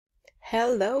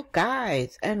Hello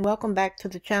guys, and welcome back to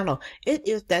the channel. It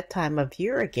is that time of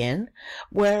year again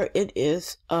where it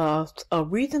is a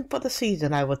reason for the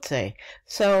season, I would say.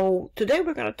 So today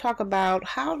we're going to talk about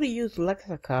how to use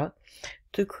Lexica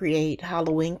to create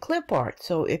Halloween clip art.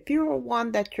 So if you're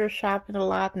one that you're shopping a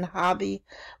lot in Hobby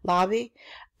Lobby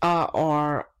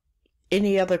or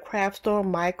any other craft store,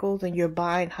 Michael's, and you're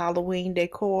buying Halloween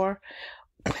decor,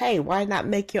 hey, why not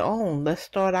make your own? Let's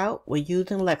start out with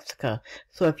using Lexica.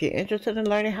 So if you're interested in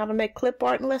learning how to make clip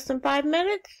art in less than 5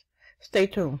 minutes, stay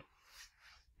tuned.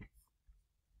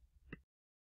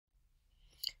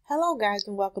 Hello guys,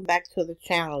 and welcome back to the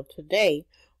channel. Today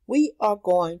we are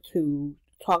going to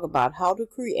talk about how to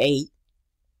create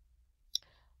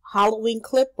Halloween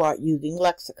clip art using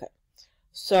Lexica.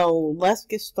 So let's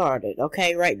get started.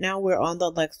 Okay, right now we're on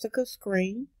the Lexica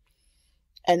screen.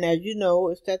 And as you know,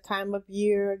 it's that time of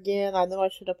year again. I know I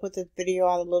should have put this video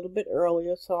out a little bit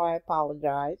earlier, so I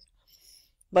apologize.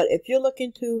 But if you're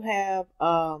looking to have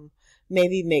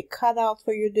maybe make cutouts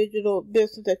for your digital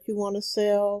business that you want to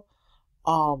sell,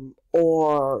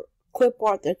 or clip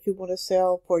art that you want to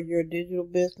sell for your digital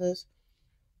business,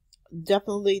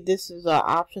 definitely this is an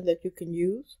option that you can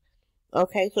use.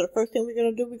 Okay, so the first thing we're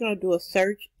going to do a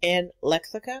search in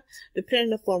Lexica.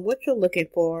 Depending upon what you're looking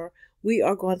for, we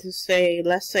are going to say,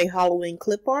 let's say Halloween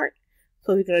clip art.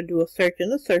 So we're going to do a search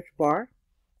in the search bar.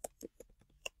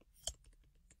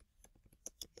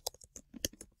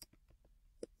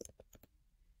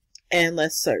 And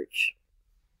let's search.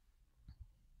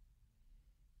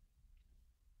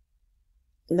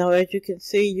 Now, as you can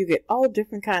see, you get all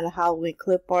different kind of Halloween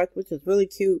clip art, which is really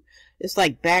cute. It's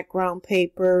like background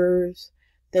papers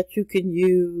that you can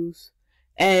use.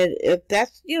 And if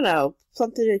that's,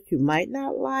 something that you might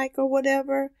not like or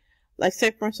whatever, like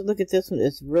say for instance, look at this one.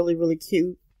 It's really, really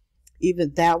cute.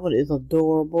 Even that one is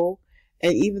adorable.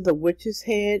 And even the witch's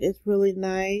head is really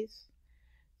nice.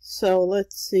 So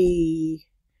let's see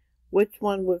which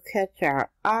one will catch our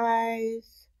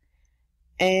eyes.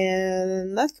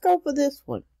 And let's go for this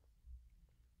one.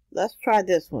 Let's try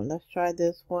this one. Let's try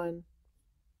this one.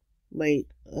 Wait,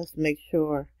 let's make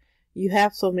sure. You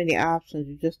have so many options,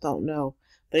 you just don't know.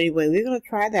 But anyway, we're going to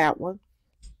try that one.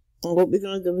 And what we're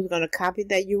going to do is we're going to copy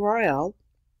that URL.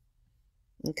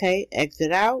 Okay,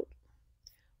 exit out.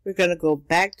 We're going to go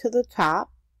back to the top.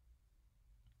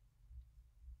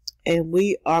 And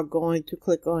we are going to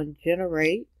click on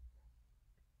generate.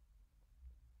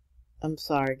 I'm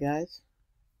sorry, guys.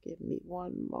 Give me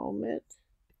one moment.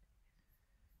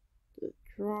 The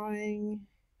drawing.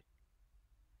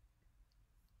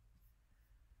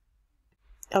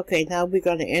 Okay, now we're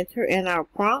going to enter in our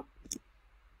prompt.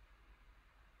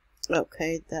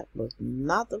 Okay, that was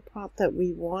not the prompt that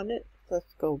we wanted.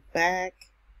 Let's go back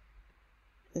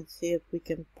and see if we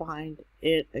can find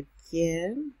it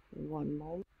again. One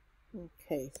moment.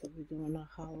 Okay, so we're doing a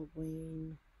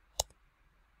Halloween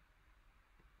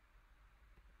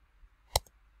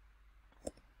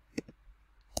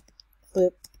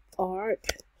clip art.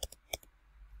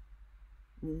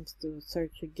 Let's do a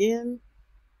search again.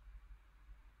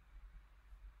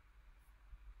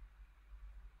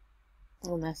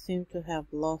 And I seem to have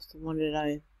lost the one that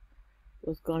I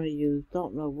was going to use.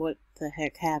 Don't know what the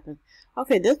heck happened.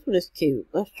 Okay, this one is cute.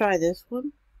 Let's try this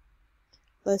one.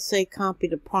 Let's say copy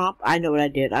the prompt. I know what I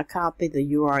did. I copied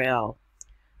the URL.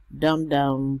 Dum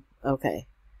dum. Okay.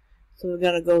 So we're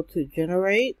going to go to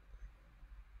generate.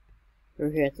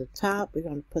 We're here at the top. We're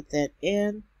going to put that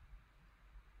in.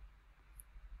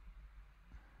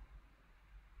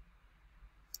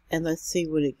 And let's see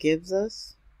what it gives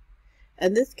us.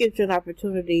 And this gives you an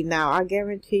opportunity. Now, I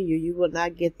guarantee you, you will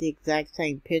not get the exact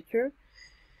same picture.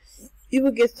 You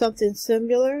will get something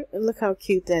similar. And look how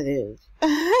cute that is.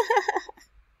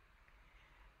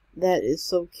 That is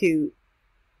so cute.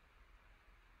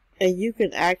 And you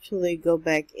can actually go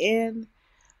back in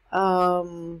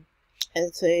and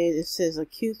say, this is a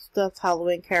cute stuffed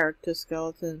Halloween character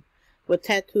skeleton with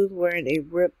tattoos, wearing a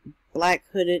ripped black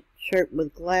hooded shirt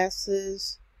with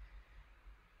glasses.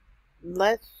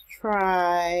 Let's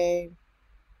try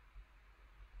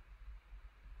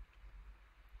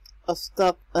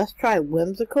let's try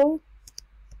whimsical.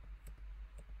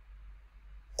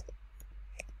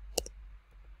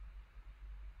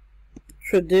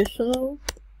 Traditional.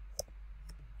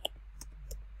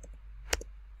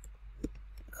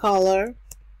 Color.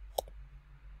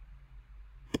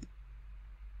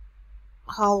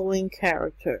 Halloween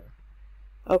character.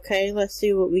 Okay, let's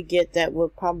see what we get that will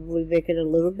probably make it a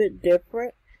little bit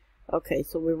different. Okay,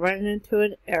 so we're running into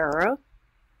an error.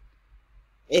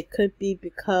 It could be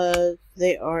because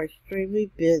they are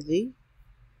extremely busy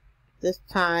this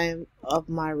time of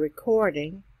my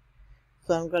recording.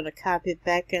 So I'm going to copy it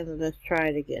back in and let's try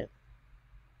it again.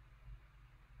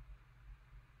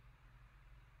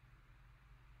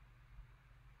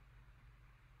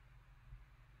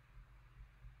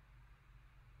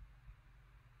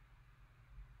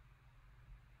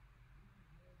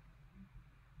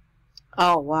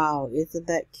 Oh wow, isn't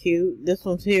that cute? This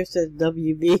one here says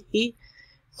WB.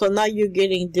 So now you're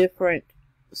getting different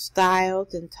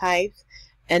styles and types.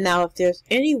 And now if there's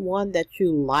any one that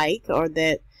you like or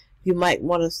that you might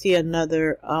want to see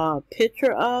another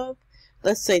picture of,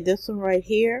 let's say this one right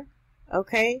here,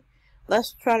 okay?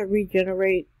 Let's try to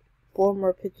regenerate 4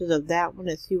 more pictures of that one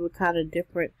and see what kind of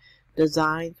different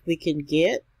designs we can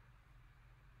get.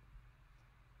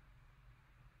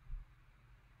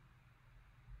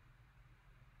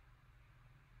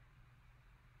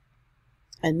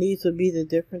 And these would be the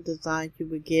different designs you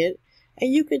would get.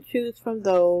 And you can choose from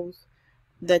those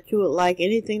that you would like.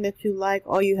 Anything that you like,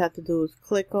 all you have to do is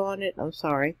click on it. I'm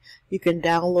sorry. You can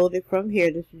download it from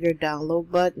here. This is your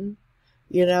download button.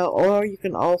 You know, or you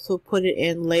can also put it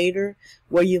in later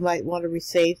where you might want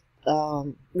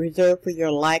to reserve for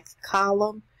your likes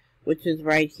column, which is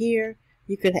right here.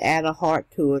 You can add a heart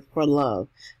to it for love.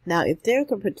 Now, if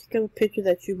there's a particular picture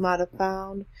that you might have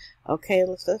found, okay,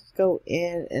 let's go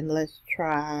in and let's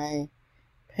try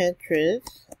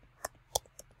Pinterest.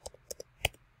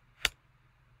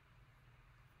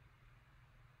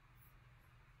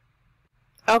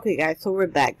 Okay, guys, so we're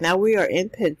back. Now we are in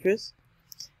Pinterest.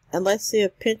 And let's see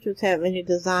if Pinterest have any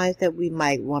designs that we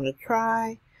might want to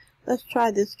try. Let's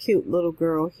try this cute little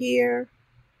girl here.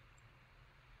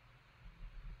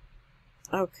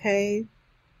 Okay.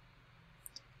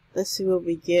 Let's see what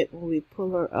we get when we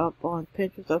pull her up on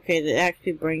Pinterest. Okay, that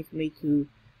actually brings me to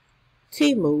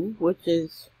Temu, which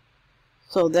is,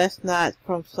 so that's not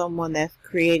from someone that's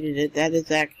created it. That is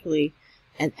actually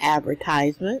an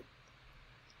advertisement.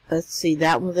 Let's see,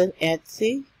 that one's in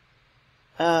Etsy.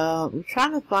 I'm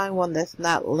trying to find one that's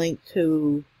not linked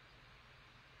to,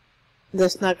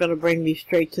 that's not going to bring me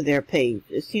straight to their page.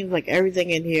 It seems like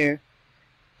everything in here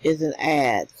is an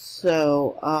ad.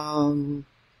 So,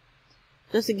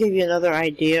 just to give you another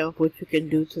idea of what you can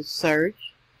do to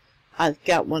search, I've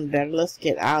got one better. Let's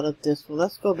get out of this one.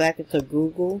 Let's go back into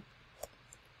Google.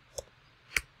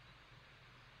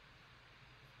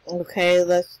 Okay,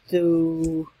 let's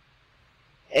do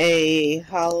a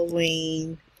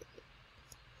Halloween.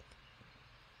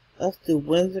 Let's do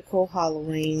whimsical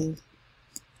Halloween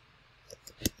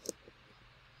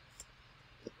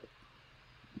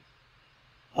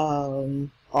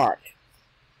art.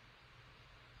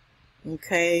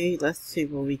 Okay, let's see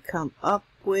what we come up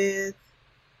with.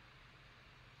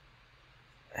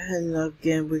 And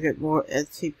again, we get more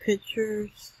Etsy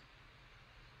pictures.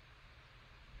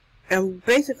 And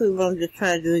basically what I'm just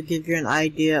trying to do is give you an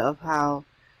idea of how,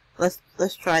 let's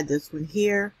try this one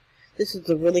here. This is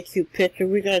a really cute picture.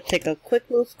 We're going to take a quick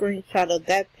little screenshot of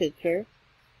that picture.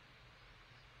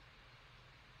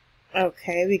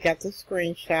 Okay, we got the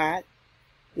screenshot.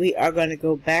 We are going to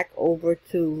go back over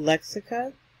to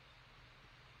Lexica.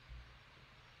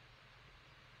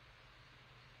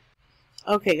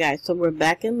 Okay guys, so we're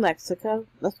back in Lexica.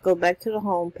 Let's go back to the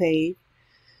home page.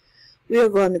 We are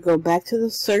going to go back to the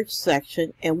search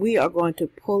section and we are going to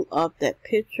pull up that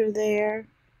picture there.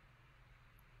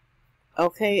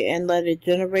 Okay, and let it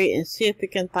generate and see if we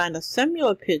can find a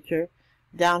similar picture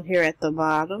down here at the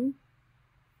bottom.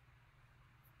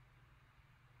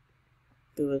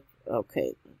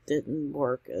 Okay, it didn't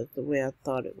work as the way I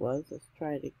thought it was. Let's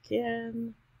try it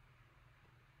again.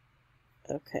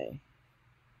 Okay.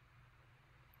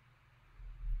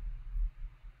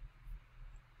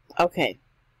 Okay.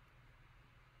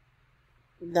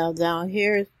 Now down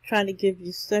here it's trying to give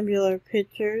you similar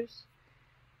pictures.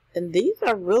 And these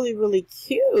are really, really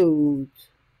cute.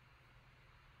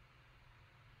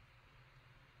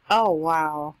 Oh,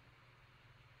 wow.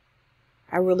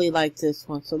 I really like this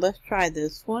one. So let's try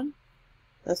this one.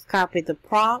 Let's copy the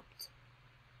prompt.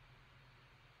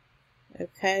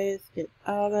 Okay, let's get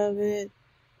out of it.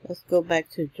 Let's go back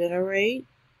to generate.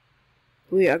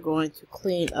 We are going to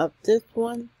clean up this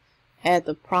one. Add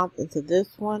the prompt into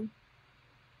this one.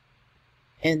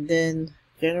 And then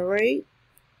generate.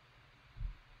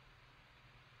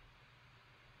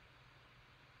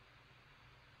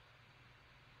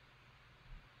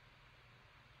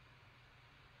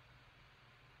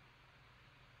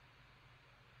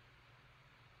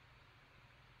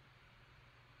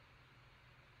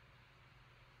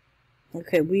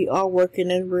 Okay, we are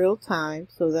working in real time,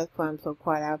 so that's why I'm so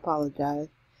quiet. I apologize.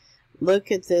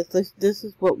 Look at this. This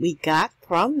is what we got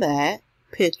from that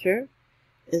picture.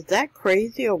 Is that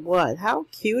crazy or what? How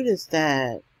cute is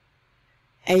that?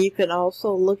 And you can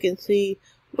also look and see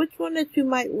which one that you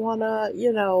might want to,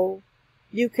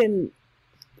 you can,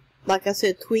 like I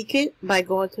said, tweak it by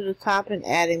going to the top and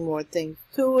adding more things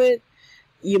to it.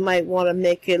 You might want to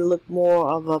make it look more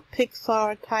of a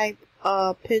Pixar type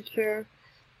picture.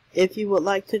 If you would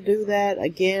like to do that,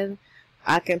 again,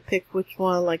 I can pick which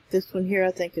one, like this one here,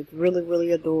 I think it's really,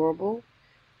 really adorable.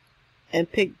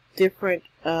 And pick different,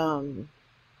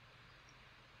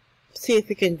 see if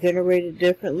you can generate it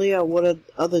differently, or what are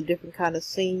other different kind of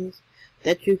scenes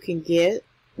that you can get.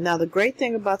 Now, the great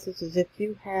thing about this is if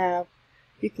you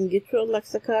can get your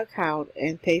Lexica account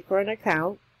and pay for an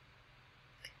account.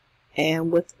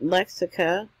 And with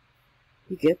Lexica,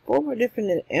 you get 4 more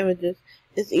different images.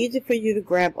 It's easy for you to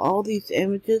grab all these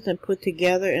images and put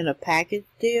together in a package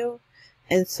deal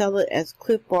and sell it as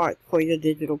clip art for your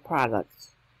digital products.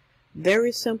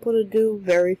 Very simple to do,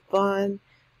 very fun,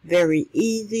 very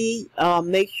easy.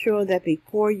 Make sure that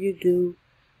before you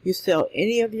sell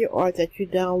any of your art that you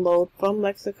download from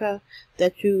Lexica,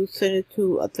 that you send it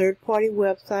to a third-party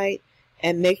website,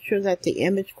 and make sure that the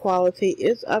image quality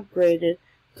is upgraded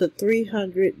to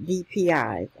 300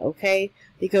 dpi, okay?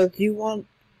 Because you want,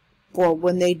 for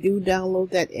when they do download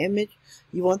that image,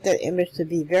 you want that image to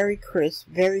be very crisp,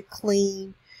 very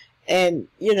clean, and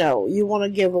you want to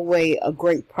give away a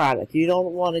great product. You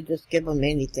don't want to just give them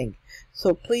anything.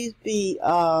 So please be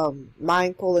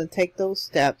mindful and take those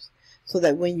steps so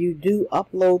that when you do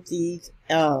upload these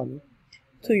to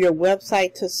your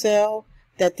website to sell,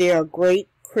 that they are great,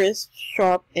 crisp,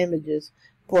 sharp images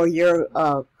for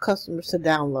your customers to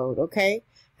download. Okay,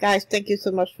 guys, thank you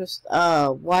so much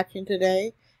for watching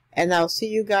today, and I'll see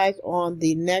you guys on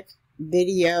the next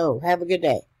video. Have a good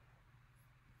day.